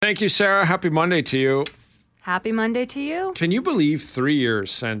Thank you, Sarah. Happy Monday to you. Happy Monday to you. Can you believe 3 years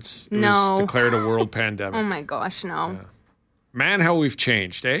since it was declared a world pandemic? Oh my gosh, no. Yeah. Man, how we've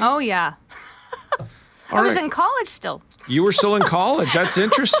changed, eh? Oh, yeah. I was in college still. You were still in college. That's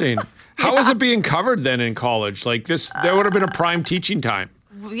interesting. How was it being covered then in college? Like this, that would have been a prime teaching time.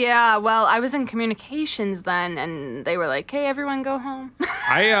 Yeah, well, I was in communications then, and they were like, hey, everyone go home.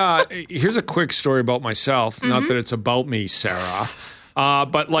 Here's a quick story about myself. Not that it's about me, Sarah.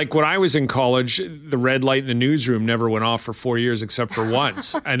 But like when I was in college, the red light in the newsroom never went off for 4 years except for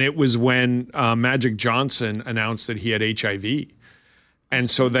once. And it was when Magic Johnson announced that he had HIV. And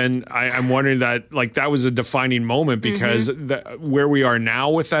so then I'm wondering that was a defining moment because where we are now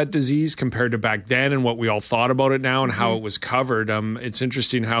with that disease compared to back then and what we all thought about it now and how it was covered. It's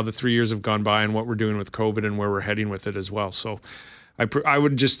interesting how the 3 years have gone by and what we're doing with COVID and where we're heading with it as well. So I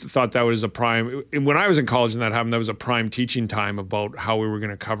would just thought that was a prime, when I was in college and that happened, that was a prime teaching time about how we were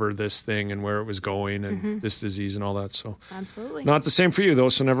going to cover this thing and where it was going and this disease and all that. So absolutely. Not the same for you though,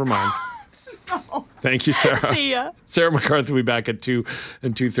 so never mind. No. Thank you, Sarah. See ya. Sarah McCarthy will be back at 2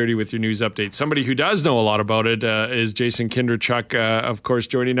 and 2:30 with your news update. Somebody who does know a lot about it is Jason Kindrachuk, of course,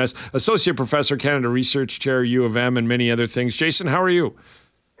 joining us. Associate Professor, Canada Research Chair, U of M, and many other things. Jason, how are you?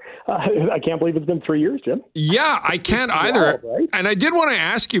 I can't believe it's been 3 years, Jim. Yeah, I can't either. Right? And I did want to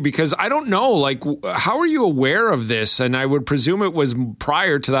ask you because I don't know, like, how are you aware of this? And I would presume it was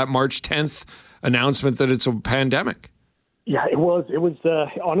prior to that March 10th announcement that it's a pandemic. Yeah, it was. It was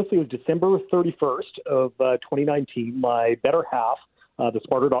honestly, it was December 31st of 2019. My better half, the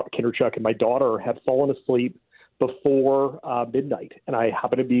smarter Dr. Kindrachuk, and my daughter had fallen asleep before midnight. And I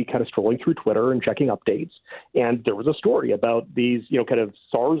happened to be kind of strolling through Twitter and checking updates. And there was a story about these, kind of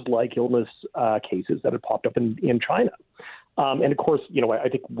SARS-like illness cases that had popped up in China. And of course, I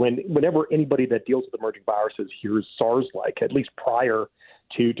think whenever anybody that deals with emerging viruses hears SARS-like, at least prior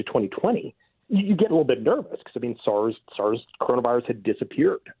to 2020, you get a little bit nervous because, SARS coronavirus had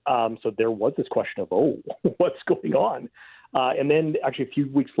disappeared. So there was this question of, what's going on? And then actually a few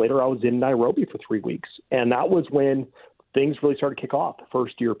weeks later, I was in Nairobi for 3 weeks. And that was when things really started to kick off. The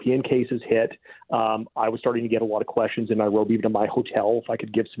first European cases hit. I was starting to get a lot of questions in Nairobi, even in my hotel, if I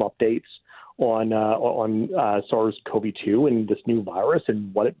could give some updates on SARS-CoV-2 and this new virus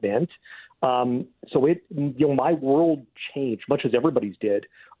and what it meant. So my world changed, much as everybody's did,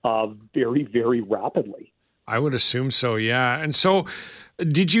 very, very rapidly. I would assume so, yeah. And so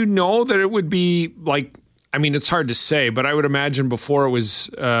did you know that it would be like, it's hard to say, but I would imagine before it was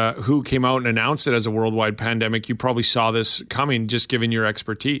WHO came out and announced it as a worldwide pandemic, you probably saw this coming, just given your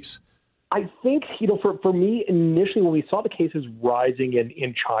expertise. I think, for me, initially when we saw the cases rising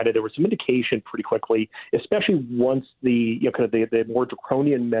in China, there was some indication pretty quickly, especially once the more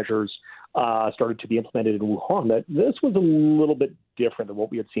draconian measures started to be implemented in Wuhan, that this was a little bit different than what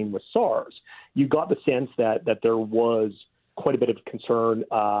we had seen with SARS. You got the sense that there was quite a bit of concern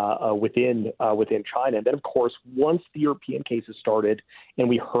within China. And then, of course, once the European cases started, and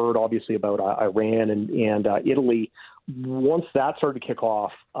we heard obviously about Iran and Italy, once that started to kick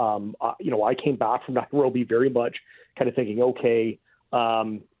off, I came back from Nairobi very much kind of thinking, okay,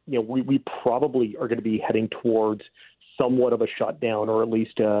 we probably are going to be heading towards somewhat of a shutdown, or at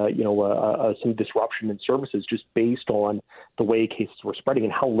least some disruption in services, just based on the way cases were spreading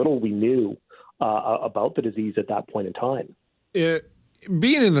and how little we knew about the disease at that point in time.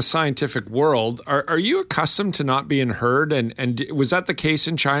 Being in the scientific world, are you accustomed to not being heard? And was that the case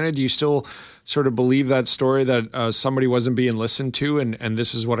in China? Do you still sort of believe that story that somebody wasn't being listened to and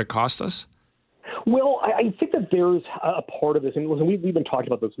this is what it cost us? Well, I think that there's a part of this, and listen, we've been talking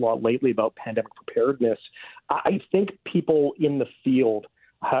about this a lot lately about pandemic preparedness. I think people in the field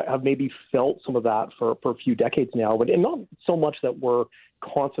have maybe felt some of that for a few decades now, and not so much that we're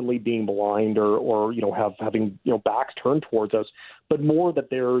constantly being blind or having backs turned towards us, but more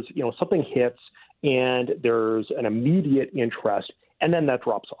that there's something hits and there's an immediate interest, and then that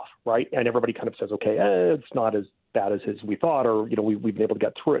drops off, right? And everybody kind of says, okay, it's not as bad as we thought, or we've been able to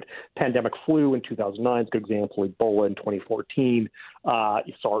get through it. Pandemic flu in 2009 is a good example. Ebola in 2014,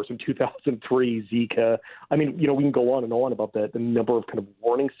 SARS in 2003, Zika. We can go on and on about the number of kind of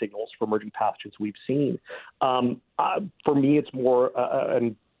warning signals for emerging pathogens we've seen. For me, it's more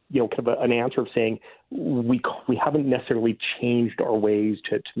kind of an answer of saying we haven't necessarily changed our ways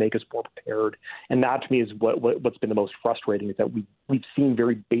to make us more prepared. And that to me is what's been the most frustrating, is that we've seen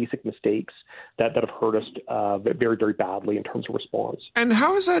very basic mistakes that have hurt us very, very badly in terms of response. And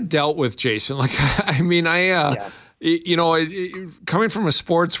how is that dealt with, Jason? Like, coming from a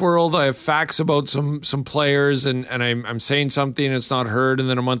sports world, I have facts about some players and I'm saying something, it's not heard. And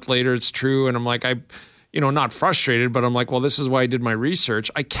then a month later it's true. And I'm like, not frustrated, but I'm like, well, this is why I did my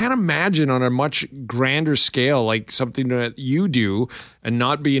research. I can't imagine on a much grander scale, like something that you do and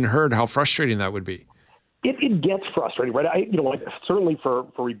not being heard, how frustrating that would be. It gets frustrating, right? Certainly for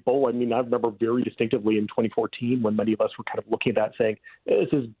Ebola, I remember very distinctively in 2014 when many of us were kind of looking at that saying, this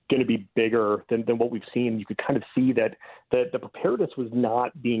is going to be bigger than what we've seen. You could kind of see that the preparedness was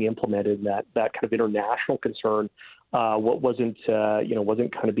not being implemented, and that kind of international concern wasn't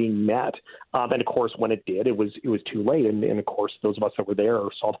kind of being met. And of course, when it did, it was too late. And of course, those of us that were there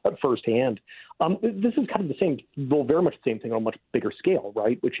saw that firsthand. This is kind of the same, well, very much the same thing on a much bigger scale,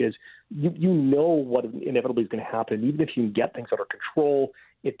 right? Which is you know what inevitably is going to happen. And even if you can get things under control,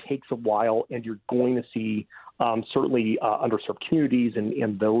 it takes a while, and you're going to see certainly underserved communities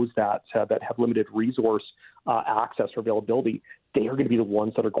and those that have limited resource access or availability. They are going to be the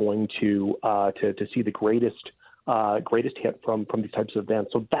ones that are going to see the greatest hit from these types of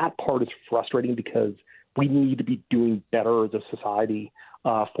events. So that part is frustrating because we need to be doing better as a society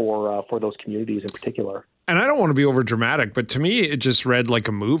for those communities in particular. And I don't want to be over dramatic, but to me, it just read like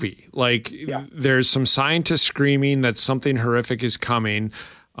a movie. Like There's some scientists screaming that something horrific is coming.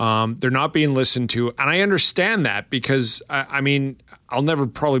 They're not being listened to. And I understand that because, I'll never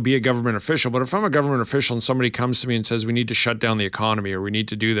probably be a government official, but if I'm a government official and somebody comes to me and says, we need to shut down the economy or we need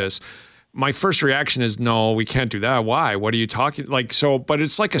to do this, my first reaction is, no, we can't do that. Why? What are you talking? But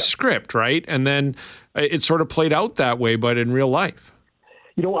it's like a script, right? And then it sort of played out that way, but in real life.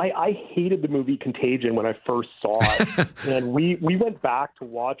 I hated the movie Contagion when I first saw it. And we went back to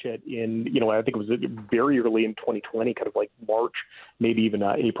watch it in, I think it was very early in 2020, kind of like March, maybe even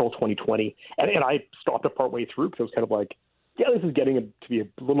April 2020. And I stopped it partway through because I was kind of like, this is getting to be a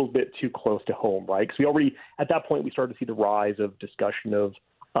little bit too close to home, right? Because we already, at that point, we started to see the rise of discussion of,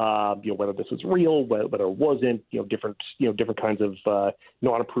 whether this was real, whether it wasn't, different kinds of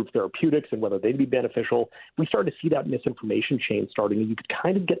non-approved therapeutics and whether they'd be beneficial. We started to see that misinformation chain starting, and you could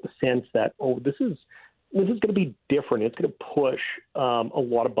kind of get the sense that, this is going to be different. It's going to push a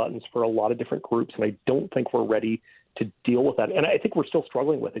lot of buttons for a lot of different groups, and I don't think we're ready to deal with that. And I think we're still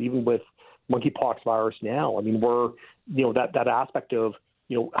struggling with it, even with monkeypox virus now. We're, that aspect of,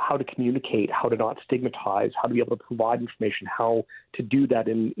 how to communicate, how to not stigmatize, how to be able to provide information, how to do that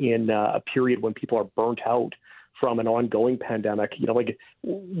in a period when people are burnt out from an ongoing pandemic.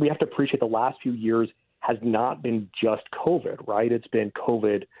 We have to appreciate the last few years has not been just COVID, right? It's been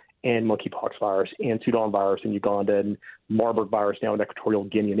COVID and monkeypox virus and Sudan virus in Uganda and Marburg virus now in Equatorial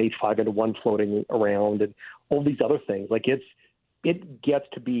Guinea and H5N1 floating around and all these other things. It gets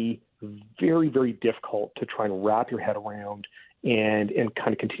to be very, very difficult to try and wrap your head around and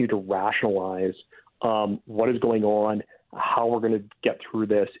kind of continue to rationalize what is going on, how we're going to get through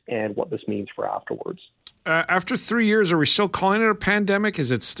this, and what this means for afterwards. After 3 years, are we still calling it a pandemic? Is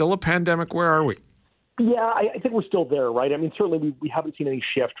it still a pandemic? Where are we? Yeah, I think we're still there, right? Certainly we haven't seen any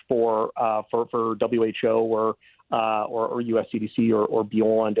shift for WHO or US CDC or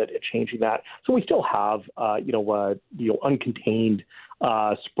beyond at changing that. So we still have uncontained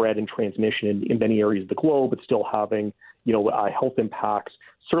spread and transmission in many areas of the globe. It's still having health impacts.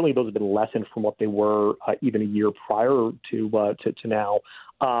 Certainly, those have been lessened from what they were even a year prior to now.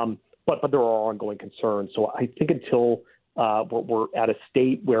 But there are ongoing concerns. So I think until we're at a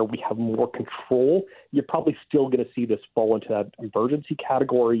state where we have more control, you're probably still going to see this fall into that emergency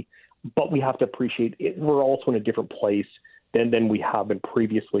category. But we have to appreciate it. We're also in a different place than we have been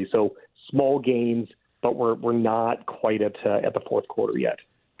previously. So small gains, but we're not quite at the fourth quarter yet.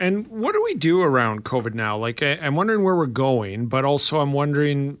 And what do we do around COVID now? I'm wondering where we're going, but also I'm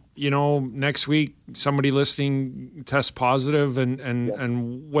wondering, next week somebody listening tests positive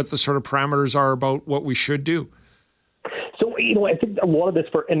and what the sort of parameters are about what we should do. So, I think a lot of this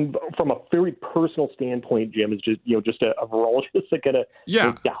from a very personal standpoint, Jim, is just a virologist that kind of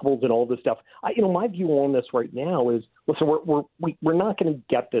dabbles in all this stuff. My view on this right now is, listen, we're not going to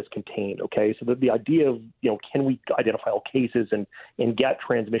get this contained. Okay. So the idea of, can we identify all cases and get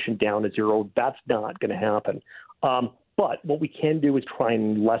transmission down to zero? That's not going to happen. But what we can do is try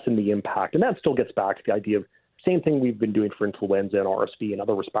and lessen the impact. And that still gets back to the idea of same thing we've been doing for influenza and RSV and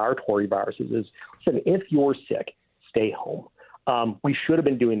other respiratory viruses is, listen, if you're sick, stay home. We should have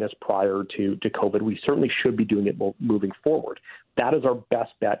been doing this prior to COVID. We certainly should be doing it moving forward. That is our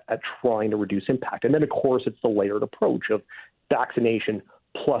best bet at trying to reduce impact. And then, of course, it's the layered approach of vaccination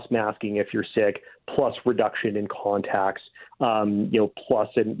plus masking if you're sick, plus reduction in contacts, plus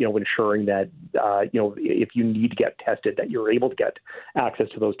ensuring that if you need to get tested, that you're able to get access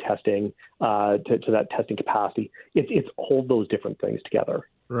to those testing to that testing capacity. It's all those different things together.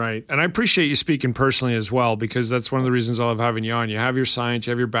 Right. And I appreciate you speaking personally as well, because that's one of the reasons I love having you on. You have your science,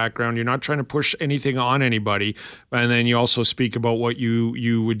 you have your background. You're not trying to push anything on anybody. And then you also speak about what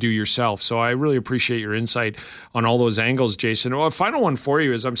you would do yourself. So I really appreciate your insight on all those angles, Jason. Well, a final one for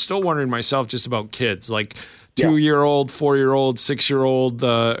you is I'm still wondering myself just about kids, like 2-year-old, 4-year-old, 6-year-old.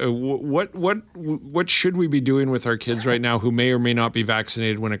 What should we be doing with our kids right now who may or may not be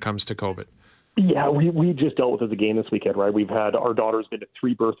vaccinated when it comes to COVID? Yeah, we just dealt with it again this weekend, right? We've had our daughter's been to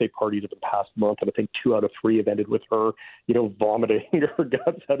 3 birthday parties over the past month, and I think 2 out of 3 have ended with her, vomiting her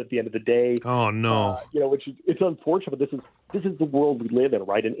guts out at the end of the day. Oh no! Which is, it's unfortunate, but this is the world we live in,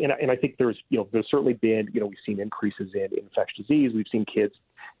 right? And I think there's certainly been we've seen increases in infectious disease. We've seen kids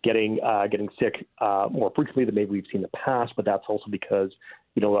getting sick more frequently than maybe we've seen in the past, but that's also because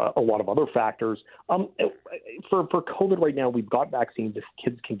a lot of other factors. For COVID right now, we've got vaccines. If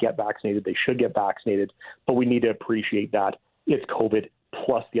kids can get vaccinated, they should get vaccinated, but we need to appreciate that it's COVID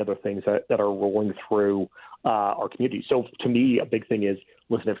plus the other things that are rolling through our community. So to me, a big thing is,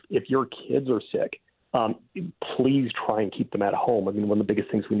 listen, if your kids are sick, please try and keep them at home. I mean, one of the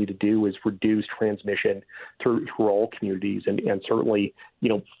biggest things we need to do is reduce transmission through all communities. And certainly,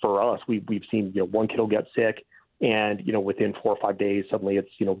 for us, we've seen, one kid will get sick, and, within 4 or 5 days, suddenly it's,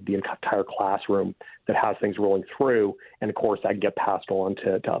 the entire classroom that has things rolling through. And of course, that can get passed on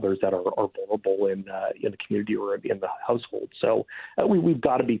to others that are vulnerable in the community or in the household. So we've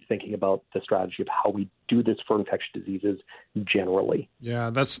got to be thinking about the strategy of how we do this for infectious diseases generally.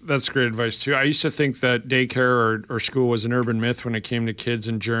 Yeah, that's great advice too. I used to think that daycare or school was an urban myth when it came to kids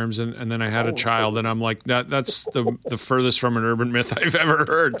and germs, and then I had a child, and I'm like, that's the furthest from an urban myth I've ever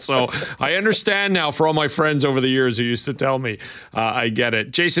heard. So I understand now for all my friends over the years who used to tell me. I get it.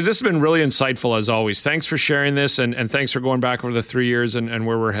 Jason, this has been really insightful as always. Thanks for sharing this, and thanks for going back over the 3 years and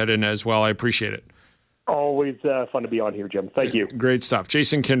where we're heading as well. I appreciate it. Always fun to be on here, Jim. Thank you. Great stuff.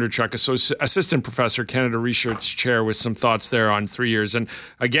 Jason Kindrachuk, Assistant Professor, Canada Research Chair, with some thoughts there on 3 years. And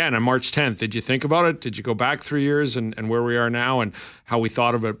again, on March 10th, did you think about it? Did you go back 3 years and where we are now and how we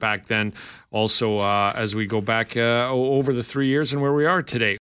thought of it back then? Also, as we go back over the 3 years and where we are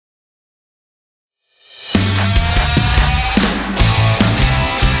today.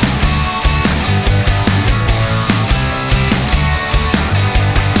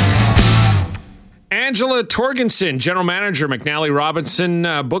 Angela Torgerson, General Manager, McNally Robinson,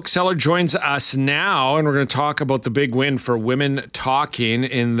 bookseller, joins us now, and we're going to talk about the big win for Women Talking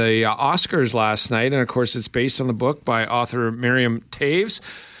in the Oscars last night. And, of course, it's based on the book by author Miriam Taves.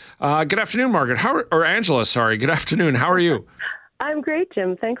 Good afternoon, Margaret. Angela, sorry. Good afternoon. How are you? I'm great,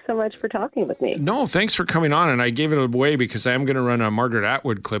 Jim. Thanks so much for talking with me. No, thanks for coming on. And I gave it away because I am going to run a Margaret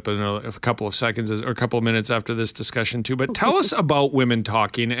Atwood clip in a couple of seconds or a couple of minutes after this discussion too. But tell us about Women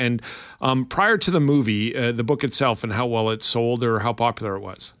Talking, and prior to the movie, the book itself, and how well it sold or how popular it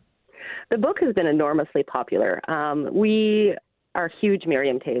was. The book has been enormously popular. We are huge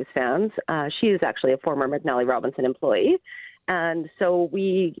Miriam Taves fans. She is actually a former McNally Robinson employee. And so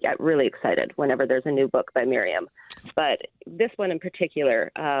we get really excited whenever there's a new book by Miriam. But this one in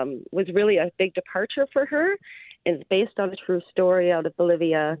particular was really a big departure for her. It's based on a true story out of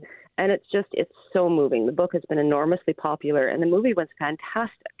Bolivia. And it's so moving. The book has been enormously popular, and the movie was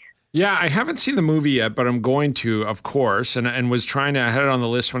fantastic. Yeah, I haven't seen the movie yet, but I'm going to, of course, and was trying to, I had it on the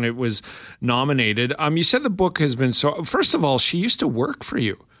list when it was nominated. You said the book has been first of all, she used to work for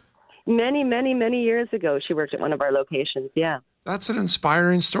you. Many, many, many years ago, she worked at one of our locations, yeah. That's an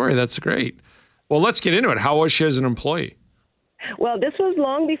inspiring story. That's great. Well, let's get into it. How was she as an employee? Well, this was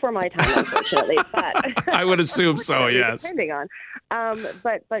long before my time, unfortunately. But I would assume so, yes. Depending on.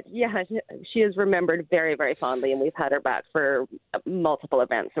 But yeah, she is remembered very, very fondly, and we've had her back for multiple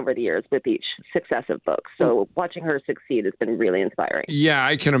events over the years with each successive book. So watching her succeed has been really inspiring. Yeah,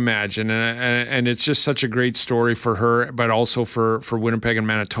 I can imagine. And it's just such a great story for her, but also for Winnipeg and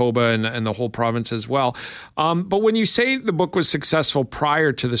Manitoba and the whole province as well. But when you say the book was successful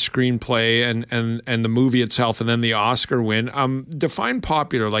prior to the screenplay and the movie itself and then the Oscar win, define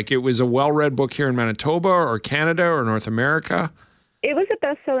popular. Like, it was a well-read book here in Manitoba or Canada or North America? It was a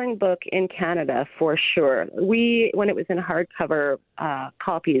best-selling book in Canada for sure. When it was in hardcover,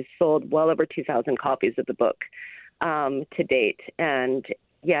 copies sold well over 2,000 copies of the book to date. And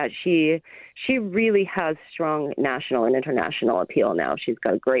yeah, she really has strong national and international appeal now. She's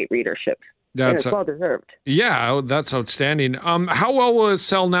got great readership. And it's well-deserved. Yeah, that's outstanding. How well will it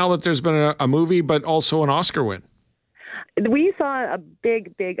sell now that there's been a movie, but also an Oscar win? We saw a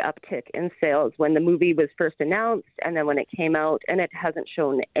big uptick in sales when the movie was first announced and then when it came out, and it hasn't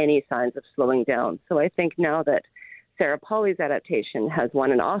shown any signs of slowing down. So I think now that Sarah Polley's adaptation has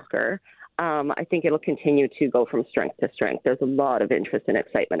won an Oscar, I think it'll continue to go from strength to strength. There's a lot of interest and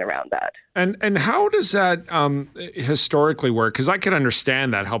excitement around that. And how does that historically work? Because I can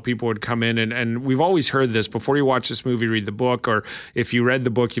understand that, how people would come in, and we've always heard this, before you watch this movie, read the book, or if you read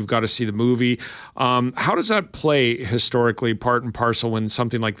the book, you've got to see the movie. How does that play historically, part and parcel, when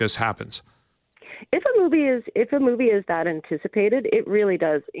something like this happens? If a movie is that anticipated, it really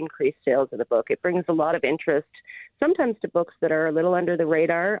does increase sales of the book. It brings a lot of interest, sometimes to books that are a little under the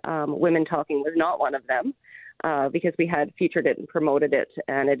radar. Women Talking was not one of them, because we had featured it and promoted it,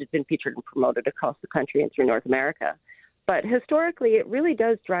 and it had been featured and promoted across the country and through North America. But historically, it really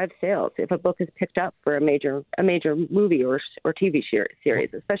does drive sales if a book is picked up for a major movie or TV series,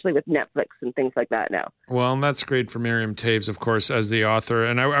 especially with Netflix and things like that now. Well, and that's great for Miriam Toews, of course, as the author.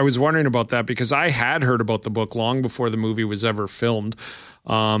 And I was wondering about that because I had heard about the book long before the movie was ever filmed,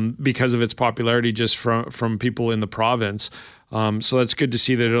 because of its popularity just from people in the province. So that's good to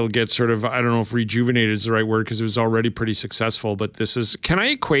see that it'll get sort of, I don't know if rejuvenated is the right word, because it was already pretty successful. But can I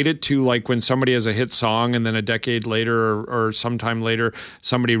equate it to like when somebody has a hit song and then a decade later or sometime later,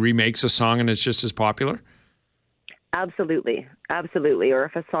 somebody remakes a song and it's just as popular? Absolutely. Or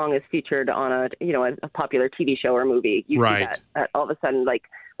if a song is featured on a popular TV show or movie, you see that all of a sudden, like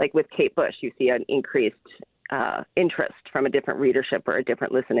with Kate Bush, you see an increased interest from a different readership or a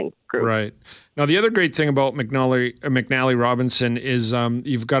different listening group. Right. Now, the other great thing about McNally Robinson is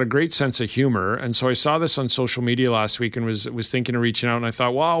you've got a great sense of humor. And so I saw this on social media last week and was thinking of reaching out. And I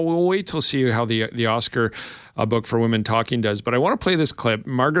thought, well, we'll wait till see how the Oscar book for Women Talking does. But I want to play this clip.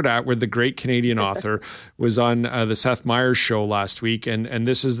 Margaret Atwood, the great Canadian author, was on the Seth Meyers show last week. And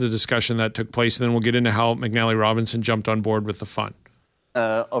this is the discussion that took place. And then we'll get into how McNally Robinson jumped on board with the fun.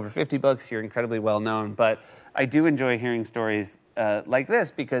 Over 50 books, you're incredibly well known, but I do enjoy hearing stories like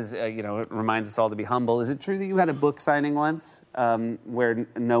this because, it reminds us all to be humble. Is it true that you had a book signing once where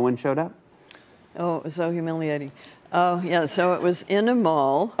no one showed up? Oh, it was so humiliating. Oh, yeah, so it was in a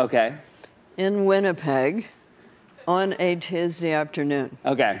mall. Okay. In Winnipeg on a Tuesday afternoon.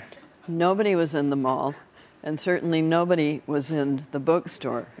 Okay. Nobody was in the mall, and certainly nobody was in the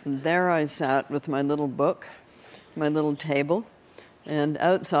bookstore. And there I sat with my little book, my little table, and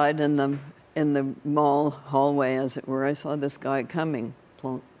outside in the mall hallway, as it were, I saw this guy coming,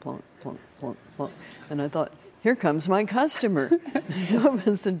 plonk, plonk, plonk, plonk, plonk. And I thought, here comes my customer. He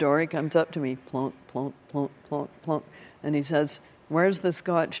opens the door, he comes up to me, plonk, plonk, plonk, plonk, plonk. And he says, where's the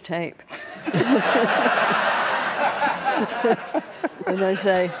Scotch tape? And I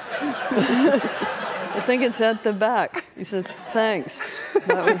say, I think it's at the back. He says, thanks.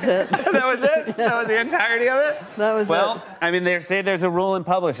 That was it. That was it? That was the entirety of it? That was it. Well, I mean, they say there's a rule in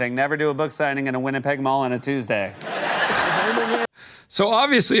publishing. Never do a book signing in a Winnipeg mall on a Tuesday. So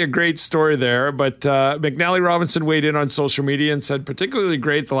obviously a great story there, but McNally Robinson weighed in on social media and said particularly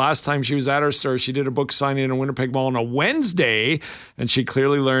great the last time she was at our store, she did a book signing in a Winnipeg mall on a Wednesday, and she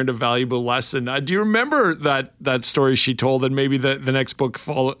clearly learned a valuable lesson. Do you remember that story she told and maybe the next book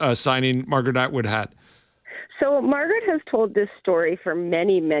signing Margaret Atwood had? So Margaret has told this story for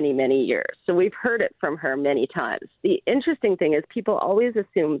many, many, many years. So we've heard it from her many times. The interesting thing is people always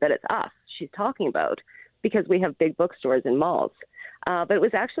assume that it's us she's talking about because we have big bookstores in malls. But it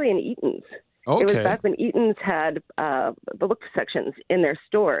was actually in Eaton's. Okay. It was back when Eaton's had the book sections in their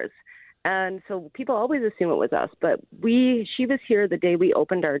stores. And so people always assume it was us. But she was here the day we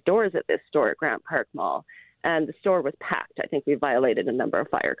opened our doors at this store at Grant Park Mall. And the store was packed. I think we violated a number of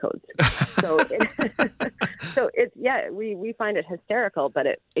fire codes. We find it hysterical, but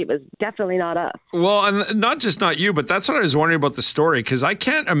it was definitely not us. Well, and not you, but that's what I was wondering about the story, because I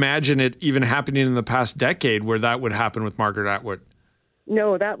can't imagine it even happening in the past decade where that would happen with Margaret Atwood.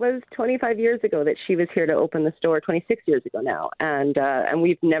 No, that was 25 years ago that she was here to open the store, 26 years ago now. And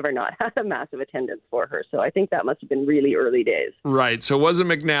we've never not had a massive attendance for her. So I think that must have been really early days. Right. So it wasn't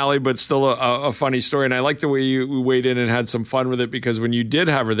McNally, but still a funny story. And I like the way you weighed in and had some fun with it, because when you did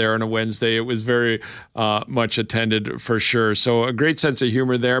have her there on a Wednesday, it was very much attended for sure. So a great sense of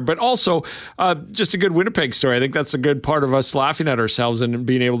humor there, but also just a good Winnipeg story. I think that's a good part of us laughing at ourselves and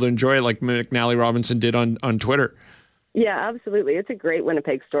being able to enjoy it like McNally Robinson did on Twitter. Yeah, absolutely. It's a great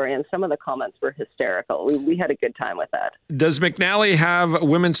Winnipeg story, and some of the comments were hysterical. We had a good time with that. Does McNally have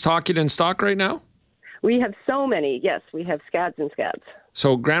Women's Talking in stock right now? We have so many. Yes, we have scads and scads.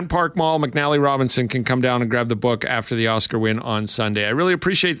 So Grant Park Mall, McNally Robinson can come down and grab the book after the Oscar win on Sunday. I really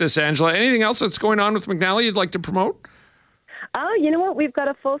appreciate this, Angela. Anything else that's going on with McNally you'd like to promote? You know what? We've got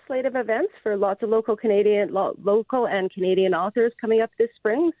a full slate of events for lots of local and Canadian authors coming up this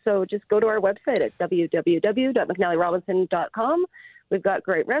spring. So just go to our website at www.mcnallyrobinson.com. We've got a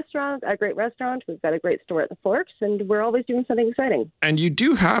great restaurant. We've got a great store at the Forks, and we're always doing something exciting. And you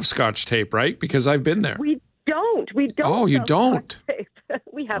do have Scotch tape, right? Because I've been there. We don't. Oh, you don't?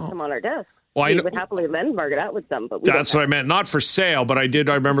 We have some on our desk. Well, we would happily lend Margaret Atwood some, but that's what I meant. Not for sale, but I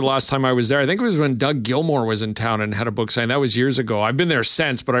remember the last time I was there. I think it was when Doug Gilmore was in town and had a book signing. That was years ago. I've been there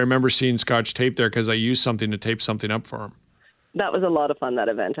since, but I remember seeing Scotch tape there because I used something to tape something up for him. That was a lot of fun, that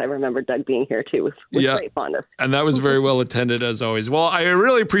event. I remember Doug being here, too, with great fondness. And that was very well attended, as always. Well, I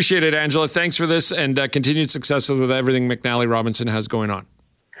really appreciate it, Angela. Thanks for this, and continued success with everything McNally Robinson has going on.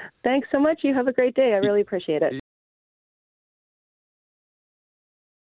 Thanks so much. You have a great day. I really appreciate it.